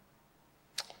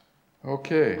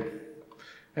Okay.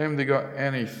 Anybody got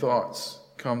any thoughts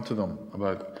come to them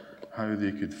about how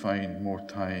they could find more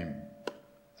time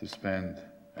to spend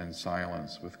in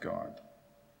silence with God?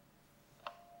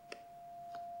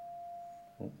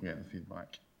 Oh, getting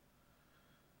feedback.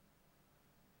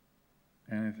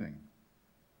 Anything?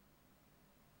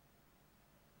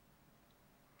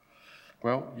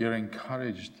 Well, you're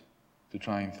encouraged to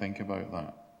try and think about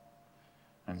that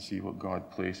and see what God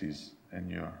places in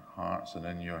your hearts and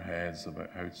in your heads about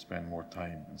how to spend more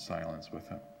time in silence with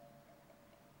Him.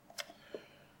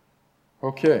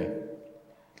 Okay.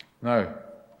 Now,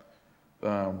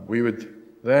 we would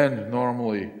then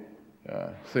normally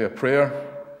say a prayer.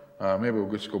 Maybe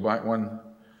we'll just go back one.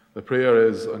 The prayer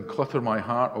is, "Unclutter my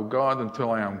heart, O God,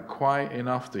 until I am quiet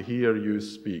enough to hear you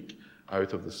speak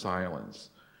out of the silence.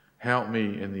 Help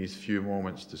me in these few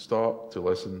moments to stop, to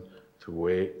listen, to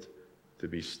wait, to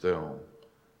be still,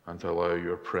 and to allow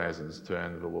your presence to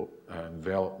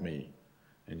envelop me.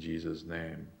 In Jesus'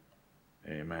 name,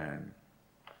 amen."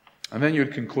 And then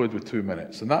you'd conclude with 2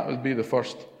 minutes. And that would be the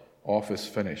first office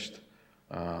finished.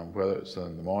 Whether it's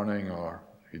in the morning, or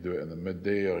you do it in the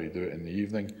midday, or you do it in the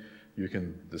evening, you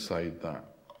can decide that.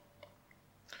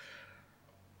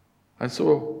 And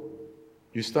so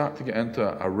you start to get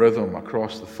into a rhythm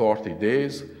across the 40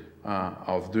 days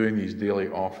of doing these daily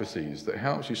offices that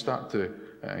helps you start to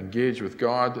engage with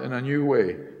God in a new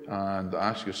way and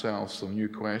ask yourself some new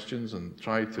questions and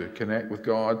try to connect with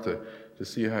God to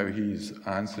see how He's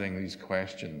answering these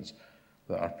questions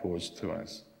that are posed to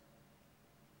us.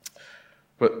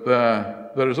 But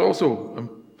there is also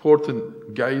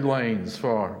important guidelines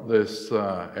for this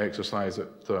exercise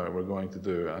that we're going to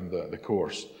do and the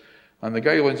course. And the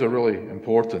guidelines are really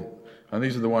important. And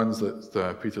these are the ones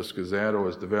that Peter Scazzero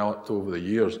has developed over the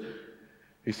years.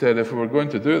 He said, if we're going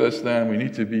to do this, then we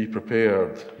need to be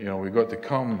prepared. We've got to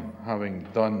come having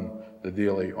done the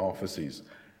daily offices.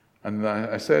 And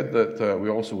I said that we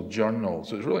also journal.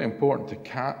 So it's really important to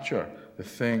capture the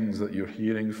things that you're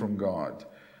hearing from God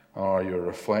or you're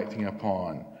reflecting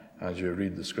upon as you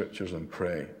read the scriptures and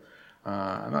pray.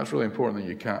 And that's really important that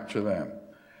you capture them.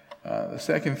 The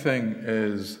second thing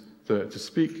is to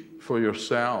speak for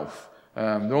yourself.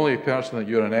 The only person that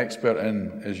you're an expert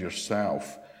in is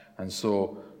yourself. And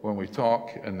so when we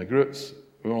talk in the groups,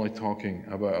 we're only talking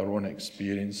about our own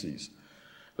experiences.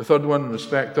 The third one,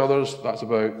 respect others. That's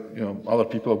about, other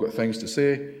people have got things to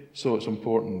say. So it's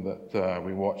important that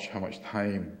we watch how much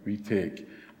time we take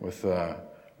with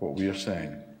what we are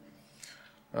saying.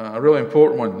 A really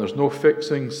important one, there's no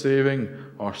fixing, saving,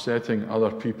 or setting other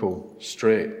people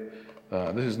straight.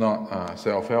 This is not a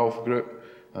self-help group.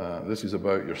 This is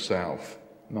about yourself,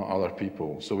 not other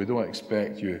people. So we don't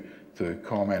expect you to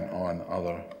comment on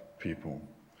other people.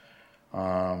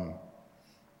 And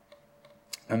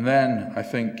then I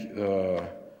think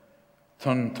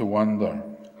turn to wonder.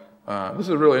 This is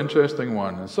a really interesting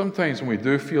one. And sometimes when we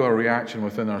do feel a reaction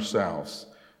within ourselves,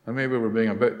 and maybe we're being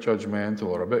a bit judgmental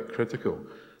or a bit critical,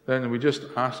 then we just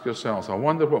ask ourselves, I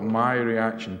wonder what my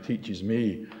reaction teaches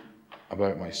me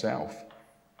about myself.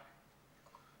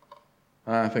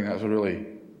 And I think that's a really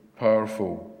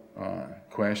powerful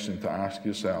question to ask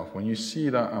yourself. When you see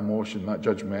that emotion, that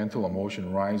judgmental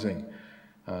emotion rising,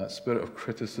 spirit of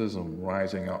criticism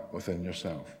rising up within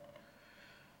yourself.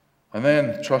 And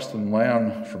then trust and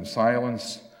learn from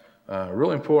silence.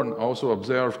 Really important, also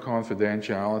observe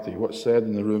confidentiality. What's said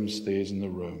in the room stays in the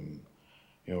room.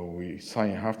 We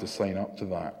have to sign up to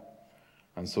that.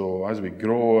 And so as we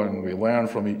grow and we learn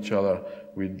from each other,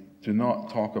 we do not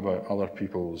talk about other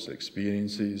people's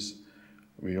experiences.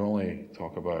 We only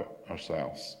talk about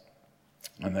ourselves.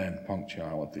 And then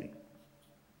punctuality.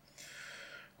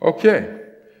 Okay,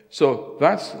 so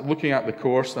that's looking at the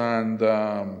course and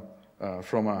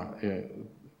from a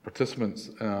participant's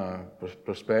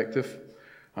perspective.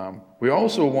 We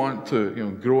also want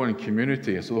to grow in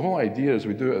community. So the whole idea is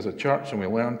we do it as a church and we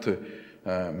learn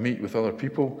to meet with other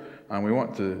people, and we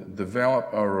want to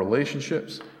develop our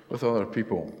relationships with other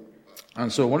people.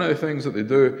 And so one of the things that they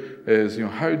do is,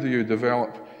 how do you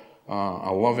develop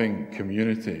a loving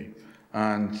community?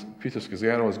 And Peter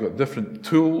Scazzero has got different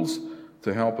tools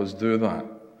to help us do that.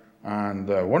 And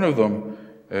one of them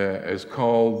is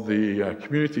called the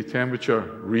community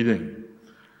temperature reading.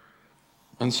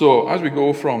 And so as we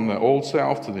go from the old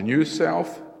self to the new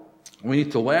self, we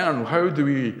need to learn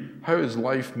how is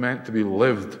life meant to be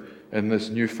lived in this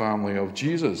new family of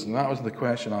Jesus? And that was the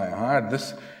question I had.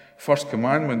 This first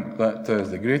commandment that is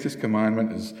the greatest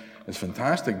commandment is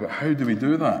fantastic, but how do we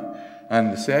do that?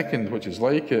 And the second, which is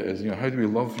like it, is how do we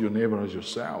love your neighbor as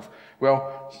yourself?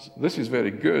 Well, this is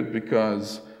very good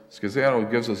because Scazzero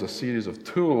gives us a series of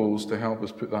tools to help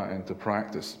us put that into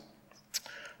practice.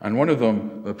 And one of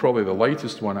them, probably the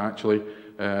lightest one actually,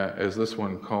 is this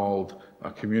one called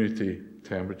a community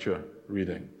temperature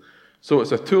reading. So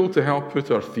it's a tool to help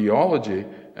put our theology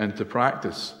into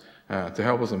practice, to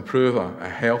help us improve a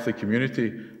healthy community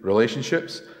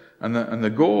relationships. And the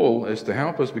goal is to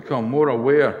help us become more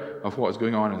aware of what is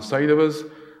going on inside of us,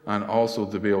 and also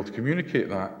to be able to communicate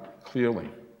that clearly.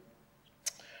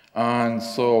 And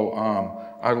so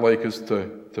I'd like us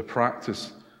to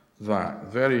practice that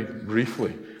very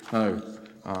briefly. Now,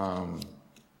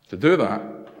 to do that,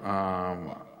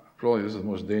 probably this is the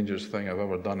most dangerous thing I've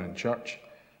ever done in church,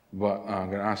 but I'm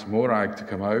going to ask Morag to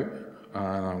come out,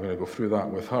 and I'm going to go through that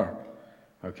with her,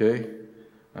 okay?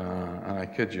 And I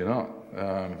kid you not.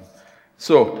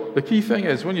 So the key thing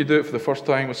is, when you do it for the first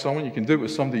time with someone, you can do it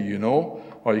with somebody you know,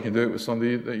 or you can do it with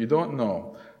somebody that you don't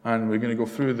know. And we're going to go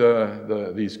through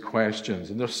these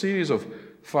questions. And there's a series of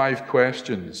 5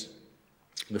 questions.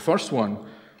 The first one,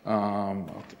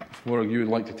 if more of you would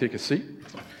like to take a seat.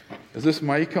 Is this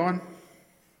mic on?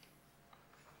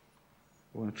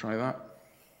 You want to try that?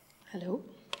 Hello?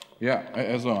 Yeah,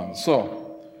 it is on.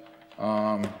 So,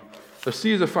 there's a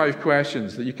series of 5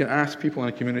 questions that you can ask people in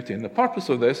a community. And the purpose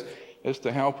of this is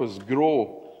to help us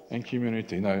grow in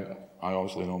community. Now, I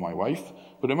obviously know my wife,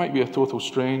 but it might be a total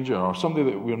stranger or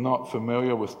somebody that we're not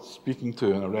familiar with speaking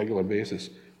to on a regular basis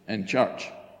in church.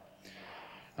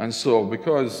 And so,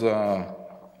 because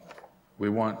we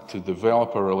want to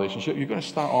develop a relationship, you're going to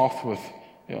start off with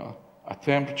a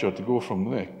temperature to go from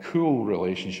the cool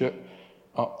relationship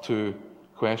up to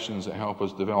questions that help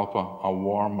us develop a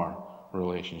warmer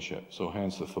relationship. So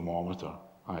hence the thermometer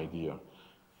idea.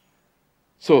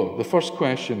 So the first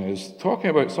question is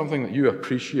talking about something that you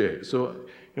appreciate. So,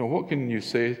 what can you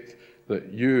say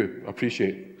that you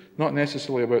appreciate? Not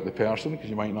necessarily about the person, because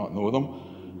you might not know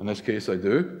them. In this case, I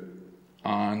do.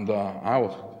 And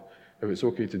if it's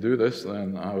okay to do this,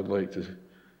 then I would like to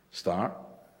start.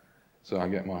 So I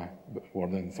get my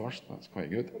word in first. That's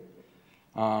quite good.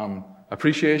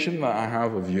 Appreciation that I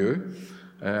have of you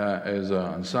is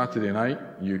on Saturday night,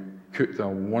 you cooked a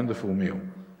wonderful meal.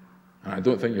 And I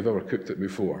don't think you've ever cooked it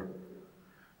before.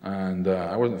 And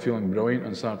I wasn't feeling brilliant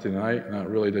on Saturday night, and that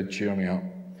really did cheer me up.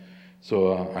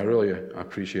 So I really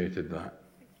appreciated that.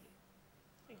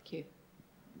 Thank you.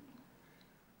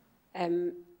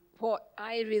 What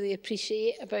I really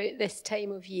appreciate about this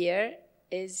time of year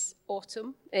is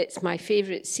autumn. It's my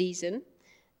favourite season.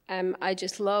 I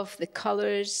just love the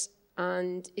colours,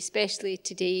 and especially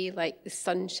today, like the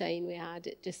sunshine we had,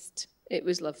 it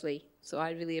was lovely. So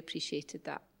I really appreciated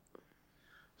that.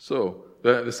 So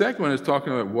the second one is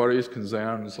talking about worries,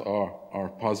 concerns, or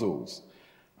puzzles.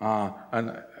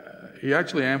 And he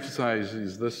actually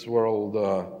emphasizes this world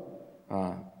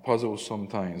puzzles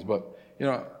sometimes. But,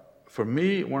 for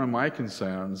me, one of my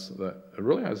concerns that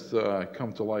really has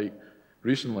come to light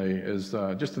recently is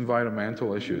just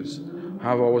environmental issues.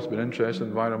 I've always been interested in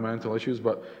environmental issues,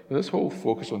 but this whole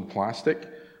focus on plastic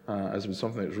has been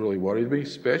something that's really worried me,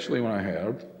 especially when I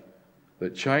heard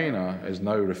that China is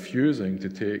now refusing to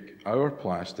take our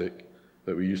plastic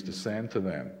that we used to send to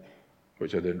them,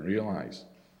 which I didn't realize.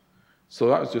 So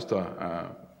that was just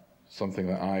something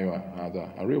that I had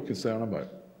a real concern about.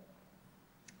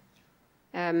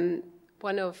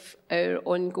 One of our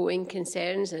ongoing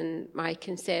concerns, and my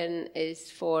concern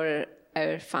is for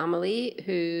our family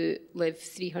who live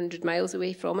 300 miles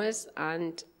away from us,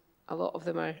 and a lot of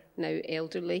them are now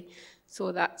elderly.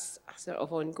 So that's a sort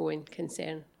of ongoing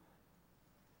concern.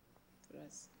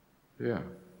 Yeah,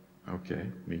 okay,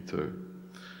 me too.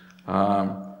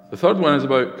 The third one is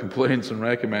about complaints and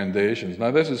recommendations.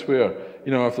 Now this is where,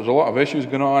 if there's a lot of issues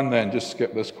going on, then just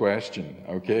skip this question,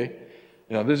 okay?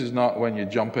 This is not when you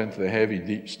jump into the heavy,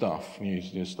 deep stuff, and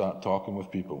you start talking with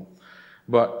people.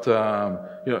 But,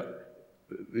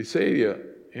 they say,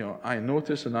 I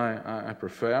notice and I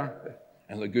prefer,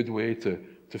 in a good way, to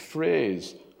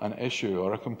phrase an issue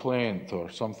or a complaint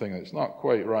or something that's not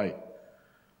quite right.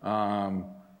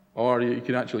 Or you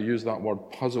can actually use that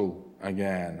word puzzle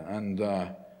again. And,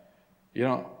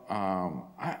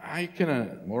 I kind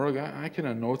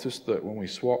of noticed that when we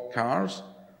swap cars,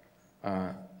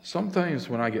 sometimes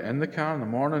when I get in the car in the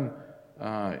morning,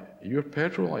 your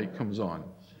petrol light comes on.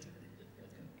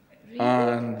 Really?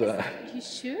 And, are you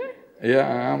sure?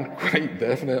 Yeah, I'm quite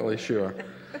definitely sure.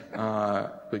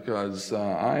 Because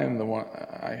I am the one,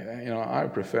 I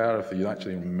prefer if you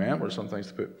actually remember sometimes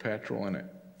to put petrol in it.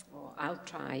 I'll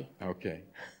try. Okay.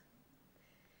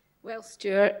 Well,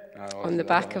 Stuart, on the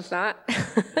back of that,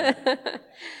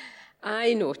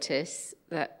 I notice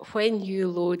that when you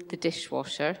load the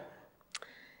dishwasher,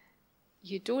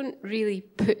 you don't really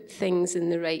put things in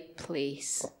the right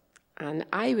place. And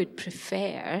I would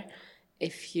prefer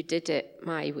if you did it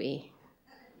my way.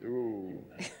 Ooh.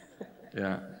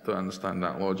 Yeah, don't understand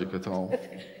that logic at all.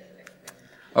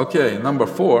 Okay, number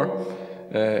 4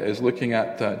 is looking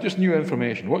at just new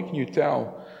information. What can you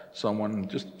tell someone,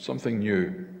 just something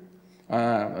new?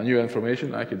 New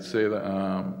information, I could say that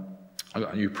I've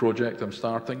got a new project I'm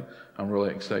starting. I'm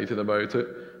really excited about it.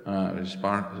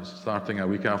 It's starting a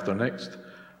week after next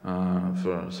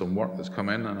for some work that's come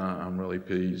in, and I'm really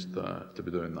pleased to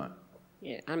be doing that.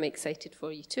 Yeah, I'm excited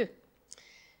for you too.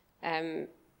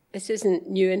 This isn't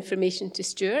new information to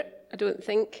Stuart, I don't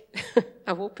think.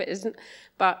 I hope it isn't.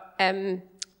 But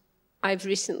I've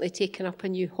recently taken up a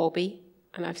new hobby,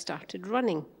 and I've started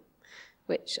running,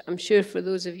 which I'm sure for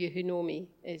those of you who know me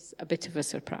is a bit of a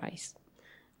surprise.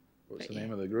 What's the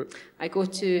name of the group? I go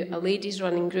to a ladies'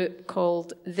 running group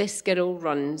called This Girl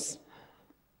Runs.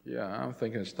 Yeah, I'm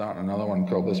thinking of starting another one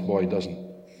called This Boy Doesn't.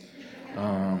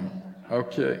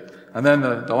 Okay. And then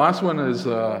the last one is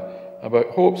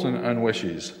about hopes and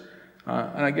wishes.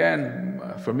 And again,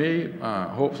 for me,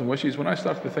 hopes and wishes, when I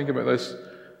started to think about this,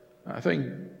 I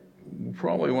think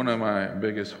probably one of my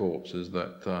biggest hopes is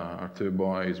that our 2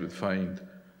 boys would find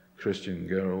Christian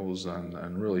girls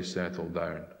and really settle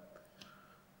down.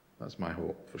 That's my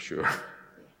hope, for sure.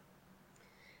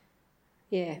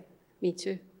 Yeah, me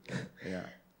too. Yeah.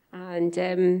 And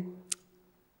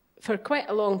for quite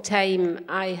a long time,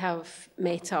 I have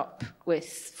met up with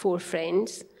 4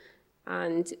 friends,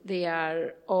 and they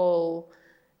are all,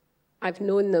 I've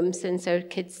known them since our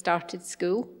kids started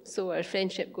school, so our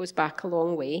friendship goes back a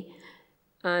long way.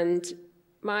 And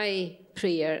my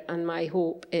prayer and my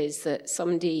hope is that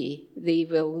someday they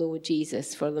will know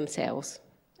Jesus for themselves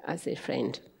as their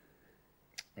friend.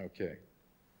 Okay.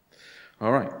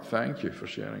 All right. Thank you for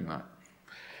sharing that.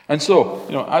 And so,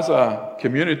 as a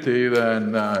community,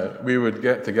 then we would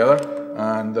get together,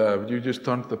 and you just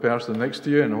turn to the person next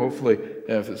to you, and hopefully,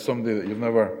 if it's somebody that you've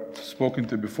never spoken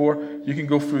to before, you can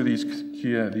go through these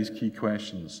key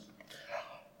questions.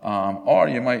 Or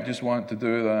you might just want to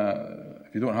do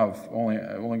if you don't have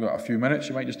only got a few minutes,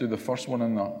 you might just do the first one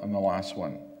and the last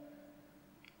one.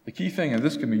 The key thing, and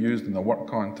this can be used in the work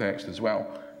context as well,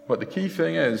 but the key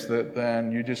thing is that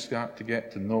then you just start to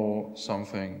get to know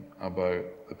something about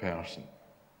the person.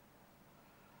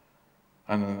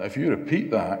 And if you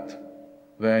repeat that,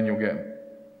 then you'll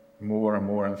get more and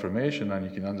more information, and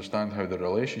you can understand how the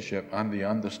relationship and the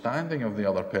understanding of the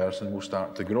other person will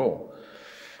start to grow.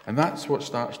 And that's what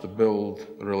starts to build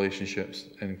relationships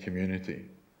in community.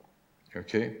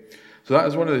 Okay? So that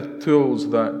is one of the tools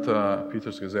that Peter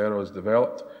Scazzero has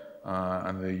developed.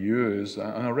 And they use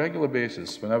on a regular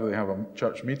basis whenever they have a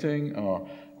church meeting or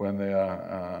when they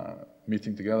are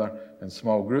meeting together in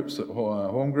small groups,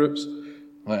 home groups,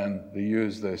 then they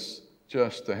use this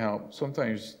just to help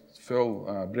sometimes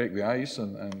break the ice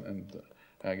and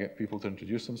get people to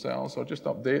introduce themselves or just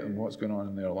update them what's going on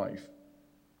in their life.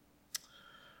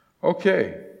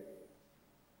 Okay.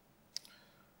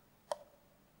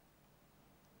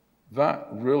 That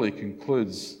really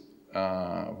concludes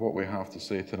what we have to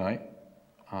say tonight.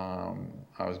 I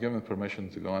was given permission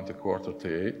to go on to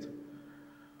 7:45.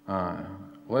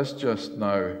 Let's just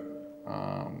now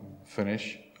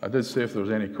finish. I did say if there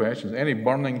was any questions, any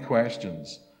burning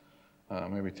questions,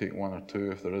 maybe take 1 or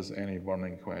 2 if there is any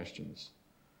burning questions.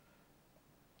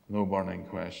 No burning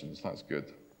questions, that's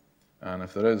good. And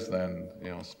if there is, then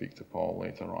speak to Paul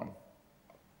later on.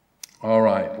 All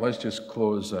right, let's just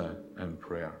close in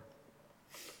prayer.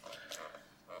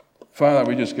 Father,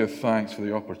 we just give thanks for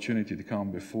the opportunity to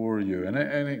come before you and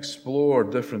explore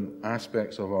different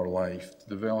aspects of our life, to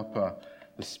develop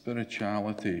the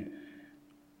spirituality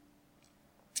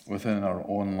within our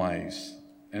own lives,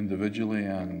 individually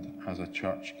and as a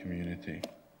church community.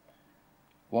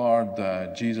 Lord,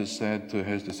 Jesus said to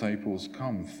his disciples,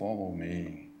 "Come, follow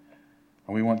me."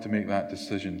 And we want to make that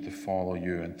decision to follow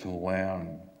you and to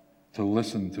learn, to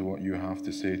listen to what you have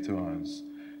to say to us,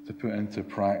 to put into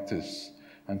practice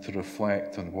and to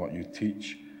reflect on what you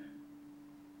teach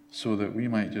so that we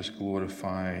might just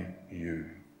glorify you,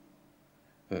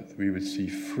 that we would see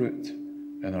fruit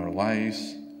in our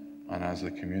lives and as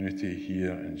a community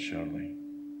here in Shirley.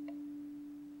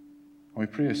 We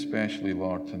pray especially,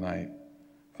 Lord, tonight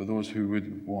for those who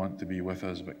would want to be with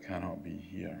us but cannot be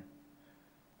here,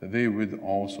 that they would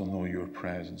also know your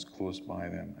presence close by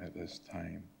them at this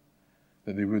time,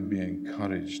 that they would be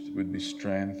encouraged, would be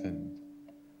strengthened,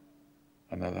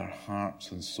 and that their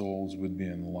hearts and souls would be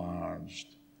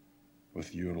enlarged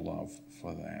with your love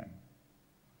for them.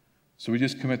 So we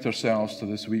just commit ourselves to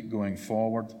this week going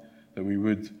forward, that we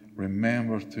would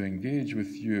remember to engage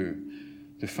with you,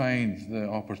 to find the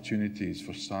opportunities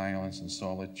for silence and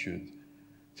solitude,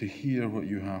 to hear what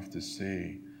you have to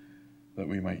say, that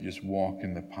we might just walk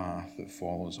in the path that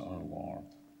follows our Lord.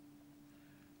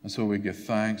 And so we give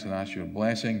thanks and ask your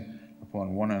blessing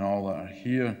upon one and all that are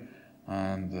here,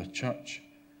 and the church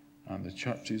and the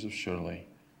churches of Shirley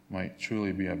might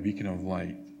truly be a beacon of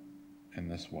light in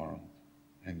this world.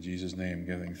 In Jesus' name,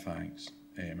 giving thanks.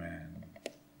 Amen.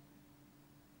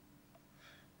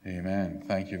 Amen.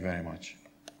 Thank you very much.